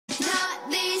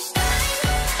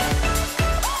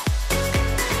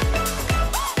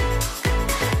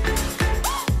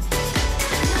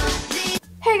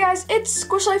It's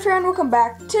Squish Life here and welcome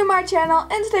back to my channel.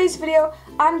 In today's video,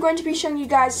 I'm going to be showing you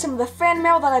guys some of the fan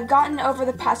mail that I've gotten over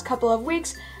the past couple of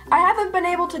weeks. I haven't been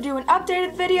able to do an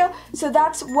updated video, so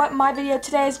that's what my video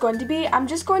today is going to be. I'm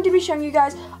just going to be showing you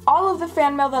guys all of the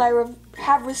fan mail that I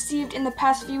have received in the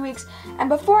past few weeks. And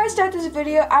before I start this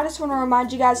video, I just want to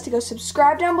remind you guys to go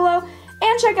subscribe down below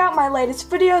and check out my latest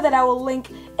video that I will link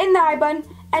in the I button.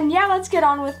 And yeah, let's get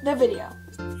on with the video.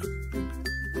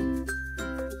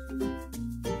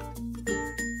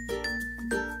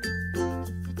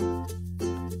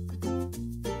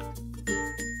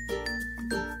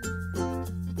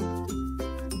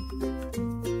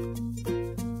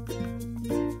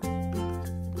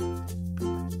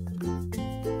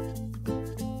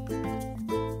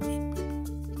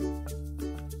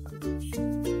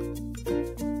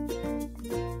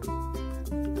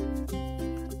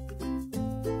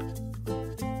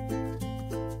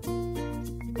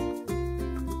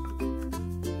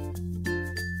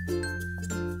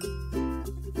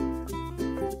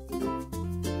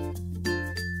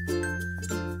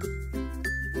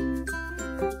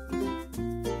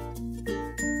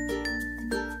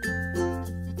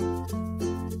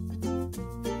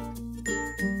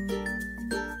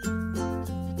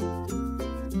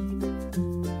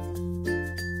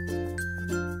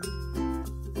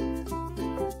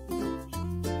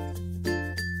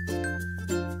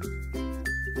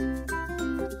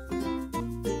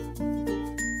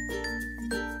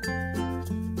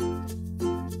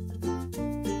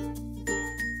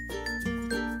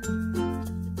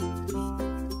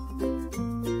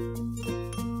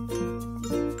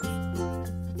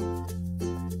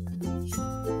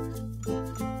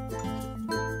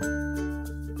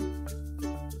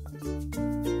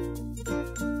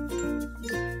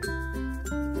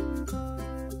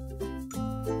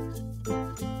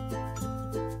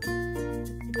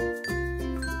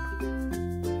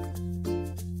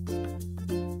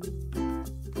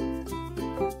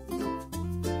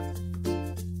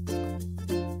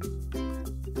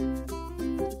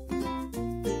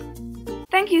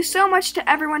 Thank you so much to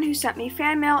everyone who sent me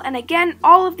fan mail, and again,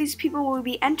 all of these people will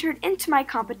be entered into my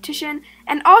competition.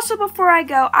 And also, before I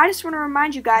go, I just want to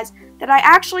remind you guys that I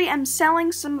actually am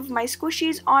selling some of my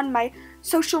squishies on my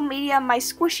social media, my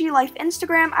Squishy Life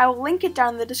Instagram. I will link it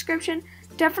down in the description.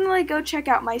 Definitely go check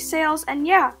out my sales, and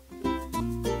yeah.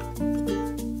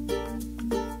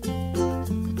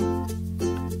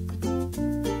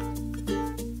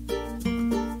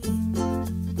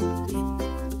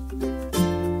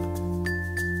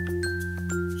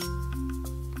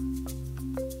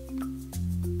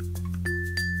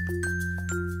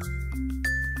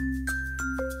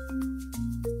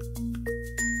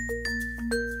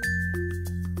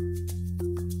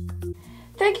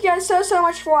 Thank you guys so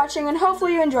much for watching, and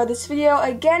hopefully you enjoyed this video.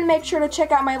 Again, make sure to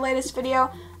check out my latest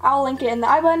video. I'll link it in the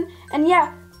I button. And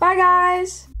yeah, bye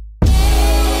guys!